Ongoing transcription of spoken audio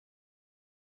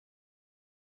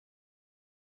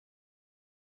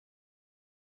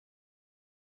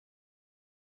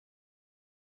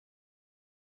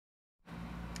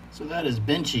So that is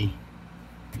Benchy.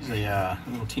 He's a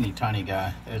little teeny tiny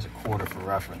guy. There's a quarter for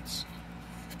reference.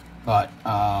 But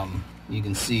you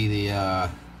can see the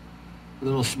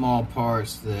little small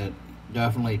parts that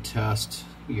definitely test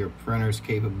your printer's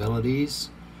capabilities.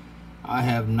 I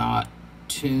have not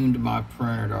tuned my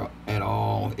printer at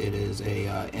all. It is a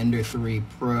Ender 3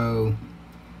 Pro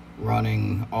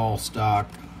running all stock.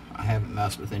 I haven't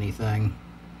messed with anything.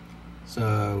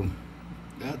 So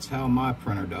that's how my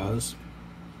printer does.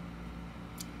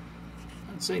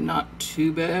 I'd say not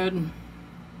too bad.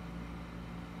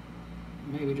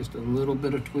 Maybe just a little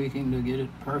bit of tweaking to get it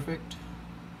perfect.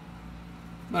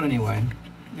 But anyway,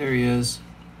 there he is.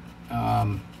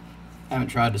 Haven't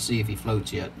tried to see if he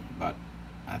floats yet, but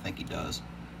I think he does.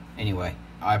 Anyway,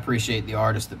 I appreciate the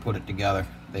artists that put it together.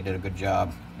 They did a good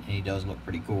job, and he does look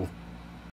pretty cool.